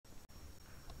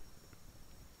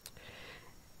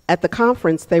At the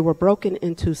conference, they were broken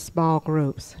into small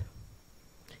groups.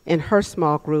 In her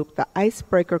small group, the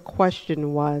icebreaker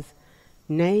question was,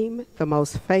 name the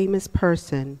most famous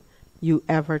person you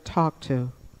ever talked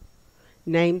to.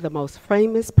 Name the most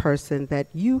famous person that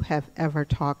you have ever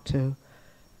talked to.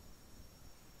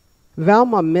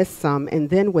 Velma missed some, and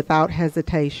then without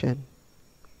hesitation,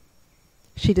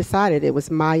 she decided it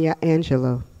was Maya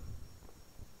Angelou.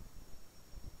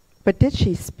 But did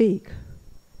she speak?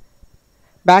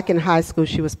 Back in high school,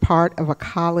 she was part of a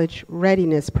college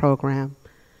readiness program.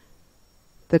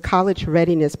 The college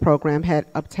readiness program had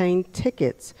obtained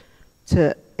tickets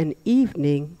to an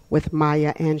evening with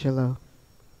Maya Angelou.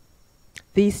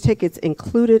 These tickets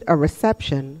included a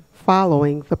reception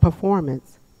following the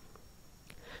performance.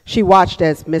 She watched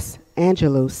as Miss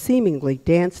Angelou seemingly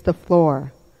danced the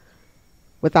floor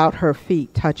without her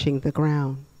feet touching the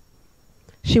ground.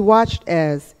 She watched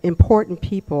as important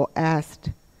people asked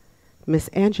Miss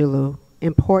Angelou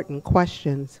important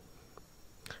questions.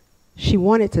 She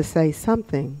wanted to say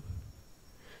something.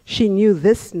 She knew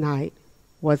this night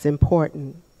was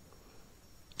important.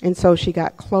 And so she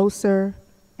got closer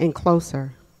and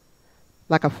closer,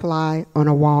 like a fly on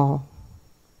a wall,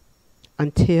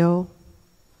 until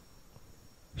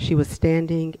she was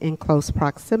standing in close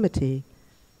proximity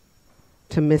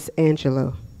to Miss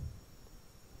Angelou.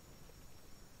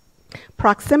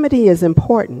 Proximity is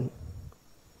important.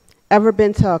 Ever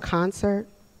been to a concert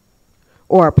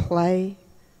or a play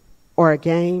or a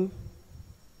game?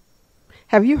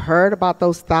 Have you heard about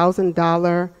those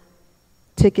 $1,000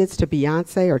 tickets to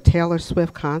Beyonce or Taylor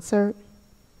Swift concert?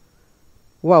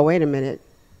 Whoa, wait a minute.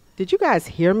 Did you guys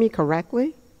hear me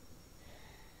correctly?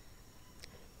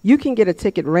 You can get a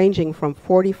ticket ranging from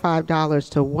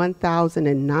 $45 to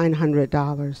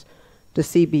 $1,900 to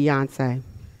see Beyonce.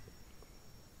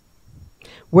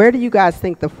 Where do you guys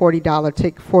think the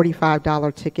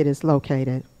 $45 ticket is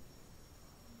located?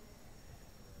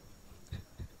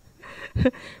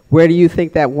 Where do you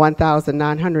think that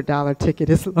 $1,900 ticket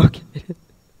is located?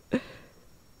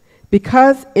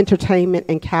 Because entertainment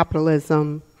and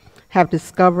capitalism have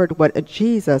discovered what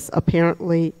Jesus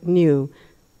apparently knew,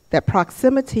 that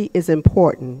proximity is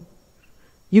important,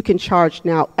 you can charge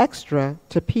now extra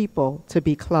to people to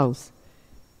be close.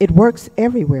 It works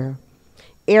everywhere.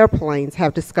 Airplanes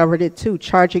have discovered it too,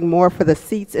 charging more for the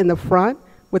seats in the front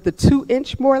with the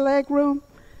 2-inch more leg room.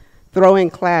 Throw in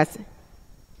class,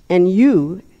 and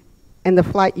you and the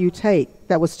flight you take,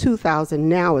 that was $2,000,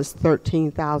 now is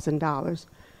 $13,000.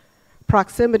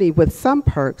 Proximity with some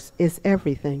perks is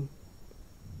everything.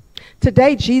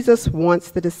 Today, Jesus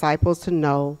wants the disciples to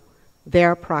know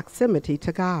their proximity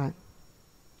to God.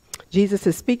 Jesus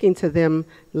is speaking to them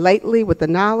lately with the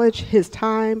knowledge his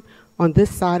time on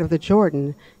this side of the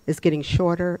Jordan is getting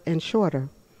shorter and shorter.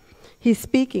 He's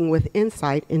speaking with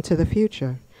insight into the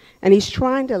future, and he's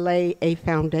trying to lay a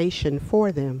foundation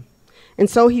for them. And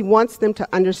so he wants them to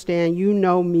understand, you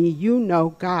know me, you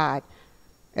know God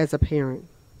as a parent.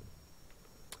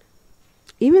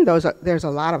 Even though there's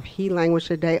a lot of he language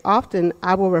today, often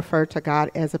I will refer to God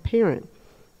as a parent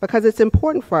because it's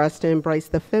important for us to embrace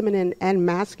the feminine and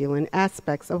masculine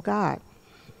aspects of God.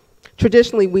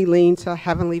 Traditionally, we lean to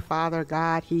Heavenly Father,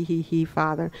 God, he,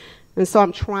 Father, and so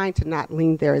I'm trying to not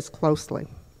lean there as closely.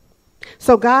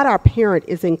 So God, our parent,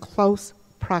 is in close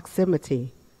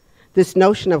proximity. This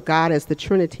notion of God as the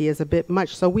Trinity is a bit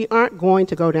much, so we aren't going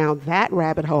to go down that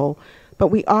rabbit hole, but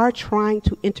we are trying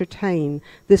to entertain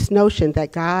this notion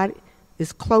that God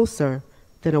is closer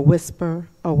than a whisper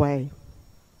away.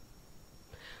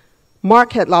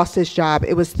 Mark had lost his job.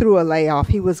 It was through a layoff.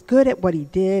 He was good at what he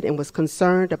did and was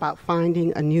concerned about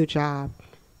finding a new job.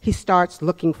 He starts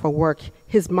looking for work.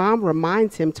 His mom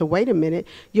reminds him to wait a minute.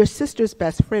 Your sister's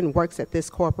best friend works at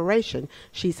this corporation.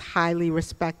 She's highly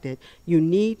respected. You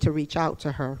need to reach out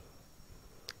to her.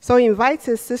 So he invites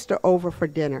his sister over for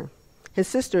dinner. His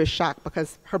sister is shocked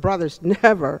because her brothers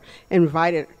never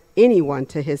invited anyone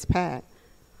to his pad.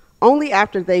 Only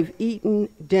after they've eaten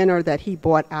dinner that he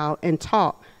bought out and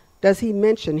talked does he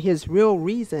mention his real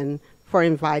reason for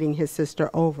inviting his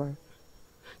sister over.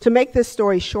 To make this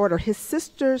story shorter, his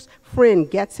sister's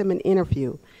friend gets him an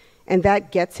interview, and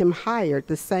that gets him hired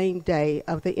the same day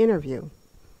of the interview.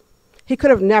 He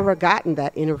could have never gotten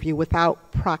that interview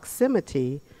without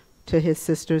proximity to his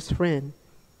sister's friend.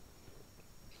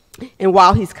 And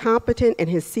while he's competent and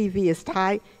his CV is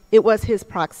tight, it was his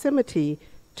proximity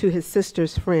to his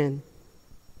sister's friend.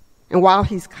 And while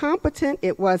he's competent,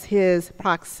 it was his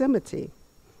proximity.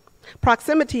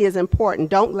 Proximity is important.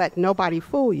 Don't let nobody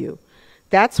fool you.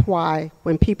 That's why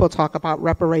when people talk about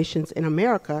reparations in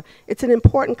America, it's an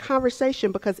important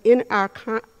conversation because in our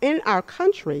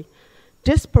country,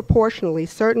 Disproportionately,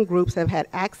 certain groups have had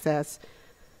access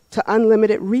to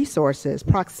unlimited resources,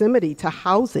 proximity to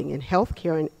housing and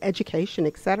healthcare and education,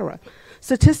 etc.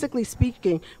 Statistically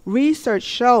speaking, research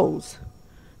shows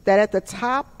that at the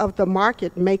top of the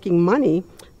market making money,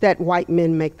 that white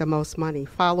men make the most money,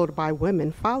 followed by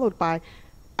women, followed by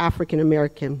African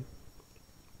American.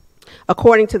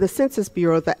 According to the Census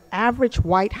Bureau, the average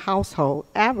white household,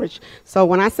 so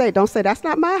when I say, don't say, that's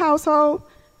not my household.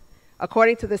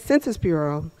 According to the Census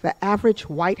Bureau, the average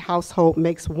white household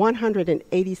makes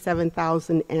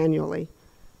 $187,000 annually.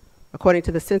 According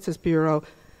to the Census Bureau,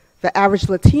 the average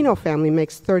Latino family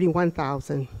makes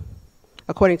 $31,000.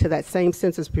 According to that same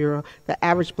Census Bureau, the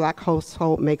average black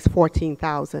household makes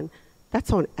 $14,000.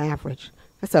 That's on average.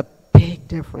 That's a big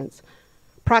difference.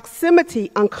 Proximity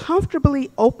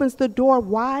uncomfortably opens the door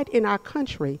wide in our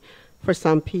country for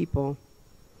some people.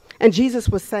 And Jesus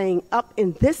was saying, up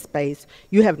in this space,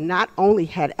 you have not only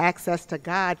had access to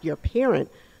God, your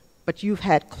parent, but you've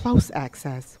had close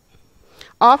access.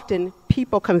 Often,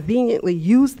 people conveniently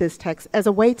use this text as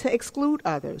a way to exclude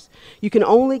others. You can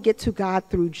only get to God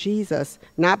through Jesus,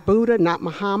 not Buddha, not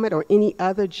Muhammad, or any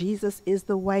other. Jesus is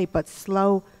the way, but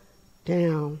slow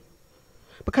down.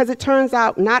 Because it turns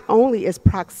out not only is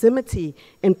proximity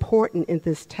important in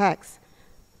this text,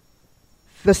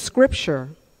 the scripture,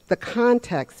 the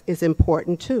context is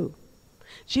important too.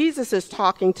 Jesus is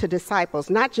talking to disciples,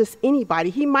 not just anybody.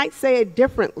 He might say it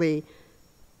differently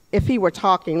if he were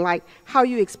talking, like how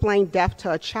you explain death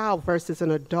to a child versus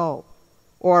an adult,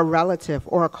 or a relative,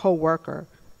 or a co-worker.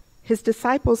 His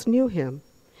disciples knew him.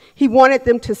 He wanted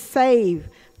them to save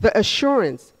the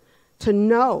assurance to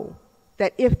know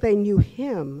that if they knew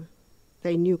him,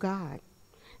 they knew God.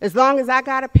 As long as I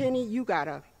got a penny, you got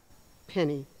a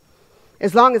penny.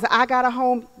 As long as I got a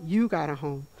home, you got a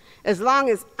home. As long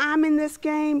as I'm in this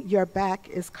game, your back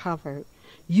is covered.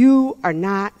 You are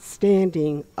not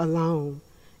standing alone.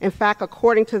 In fact,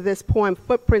 according to this poem,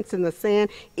 Footprints in the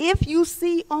Sand, if you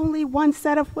see only one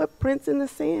set of footprints in the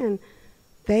sand,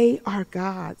 they are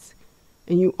God's.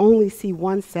 And you only see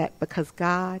one set because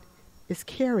God is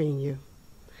carrying you.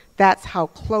 That's how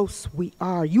close we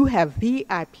are. You have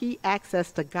VIP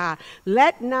access to God.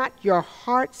 Let not your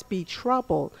hearts be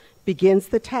troubled, begins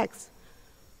the text.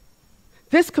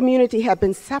 This community had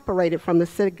been separated from the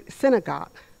synagogue,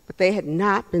 but they had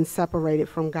not been separated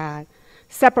from God.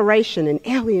 Separation and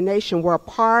alienation were a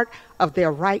part of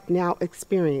their right now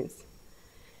experience.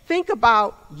 Think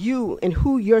about you and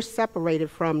who you're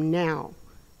separated from now.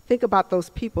 Think about those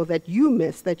people that you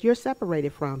miss, that you're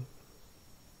separated from.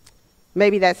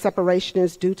 Maybe that separation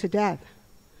is due to death.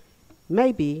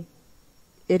 Maybe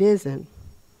it isn't.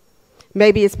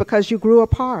 Maybe it's because you grew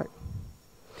apart.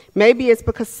 Maybe it's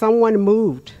because someone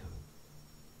moved.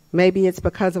 Maybe it's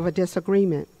because of a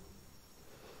disagreement.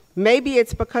 Maybe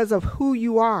it's because of who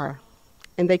you are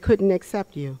and they couldn't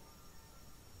accept you.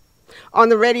 On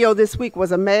the radio this week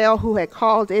was a male who had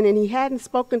called in and he hadn't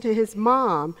spoken to his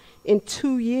mom in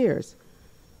 2 years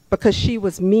because she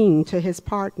was mean to his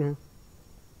partner.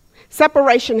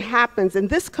 Separation happens, and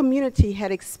this community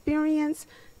had experienced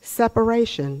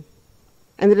separation,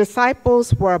 and the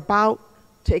disciples were about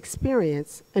to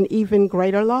experience an even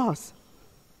greater loss.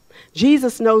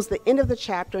 Jesus knows the end of the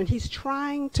chapter, and he's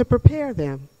trying to prepare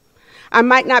them. I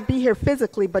might not be here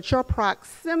physically, but your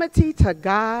proximity to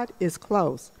God is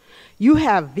close. You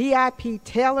have VIP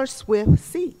Taylor Swift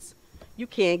seats. You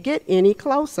can't get any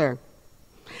closer.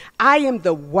 I am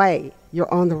the way.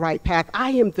 You're on the right path.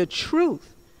 I am the truth.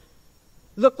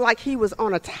 Looked like he was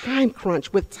on a time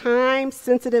crunch with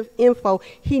time-sensitive info.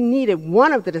 He needed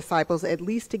one of the disciples at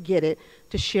least to get it,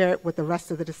 to share it with the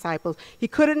rest of the disciples. He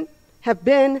couldn't have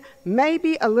been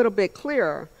maybe a little bit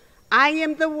clearer. I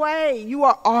am the way. You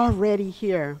are already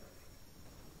here.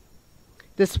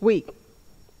 This week,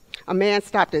 a man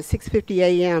stopped at 6:50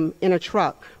 a.m. in a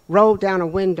truck, rolled down a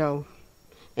window,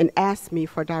 and asked me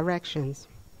for directions.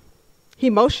 He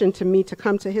motioned to me to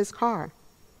come to his car.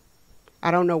 I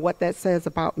don't know what that says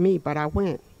about me, but I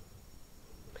went.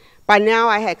 By now,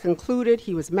 I had concluded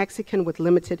he was Mexican with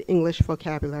limited English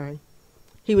vocabulary.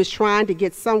 He was trying to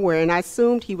get somewhere, and I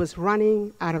assumed he was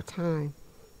running out of time.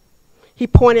 He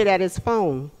pointed at his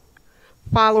phone.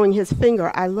 Following his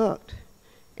finger, I looked.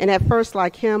 And at first,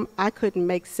 like him, I couldn't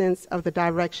make sense of the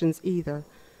directions either.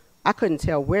 I couldn't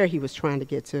tell where he was trying to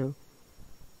get to.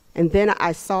 And then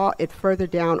I saw it further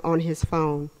down on his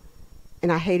phone,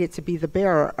 and I hated to be the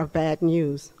bearer of bad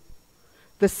news.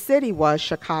 The city was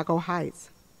Chicago Heights.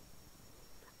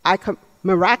 I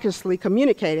miraculously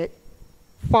communicated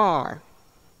far.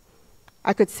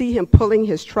 I could see him pulling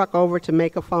his truck over to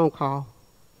make a phone call.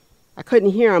 I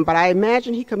couldn't hear him, but I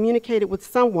imagined he communicated with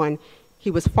someone He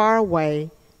was far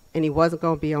away, and he wasn't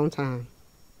going to be on time.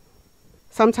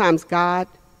 Sometimes God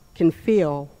can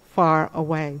feel far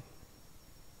away.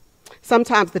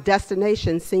 Sometimes the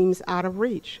destination seems out of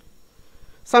reach.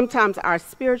 Sometimes our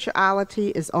spirituality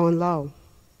is on low.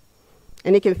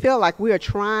 And it can feel like we are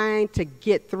trying to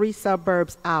get 3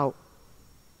 suburbs out,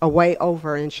 away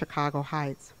over in Chicago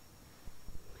Heights.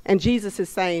 And Jesus is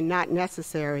saying, not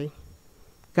necessary.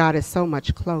 God is so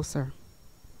much closer.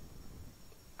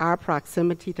 Our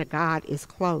proximity to God is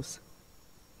close.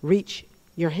 Reach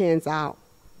your hands out,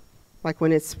 like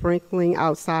when it's sprinkling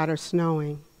outside or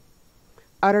snowing.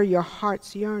 Utter your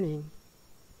heart's yearning.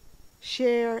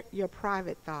 Share your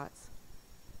private thoughts.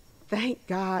 Thank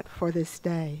God for this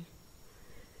day.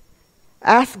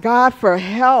 Ask God for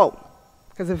help,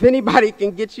 because if anybody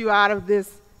can get you out of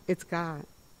this, it's God.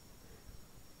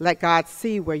 Let God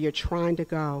see where you're trying to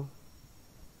go.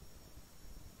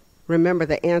 Remember,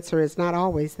 the answer is not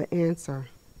always the answer.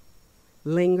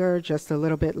 Linger just a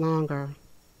little bit longer.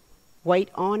 Wait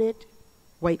on it.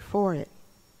 Wait for it.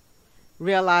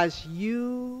 Realize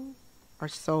you are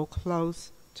so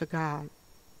close to God.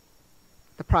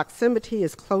 The proximity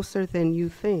is closer than you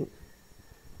think.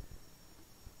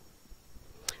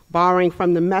 Borrowing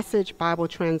from the Message Bible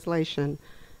translation,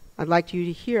 I'd like you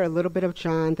to hear a little bit of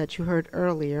John that you heard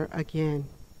earlier again.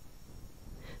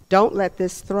 Don't let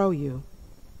this throw you.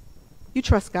 You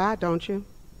trust God, don't you?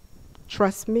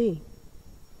 Trust me.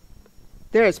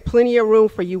 There is plenty of room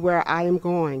for you where I am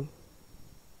going.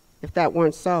 If that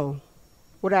weren't so,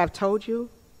 would I have told you?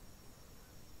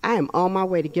 I am on my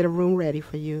way to get a room ready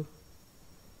for you.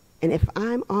 And if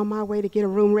I'm on my way to get a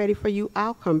room ready for you,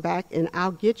 I'll come back and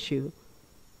I'll get you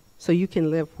so you can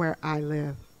live where I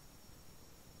live.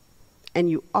 And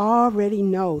you already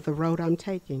know the road I'm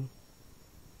taking.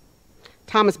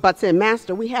 Thomas butts in,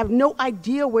 Master, we have no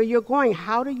idea where you're going.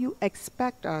 How do you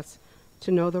expect us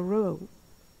to know the road?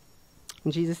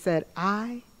 And Jesus said,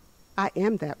 I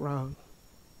am that road.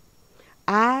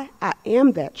 I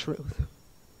am that truth.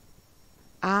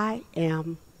 I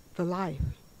am the life.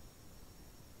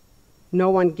 No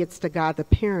one gets to God the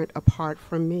parent apart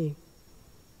from me.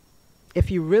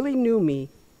 If you really knew me,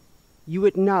 you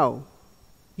would know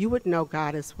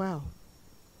God as well.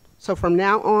 So from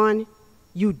now on,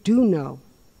 you do know.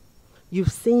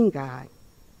 You've seen God,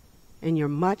 and you're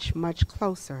much, much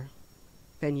closer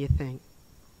than you think.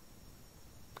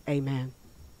 Amen.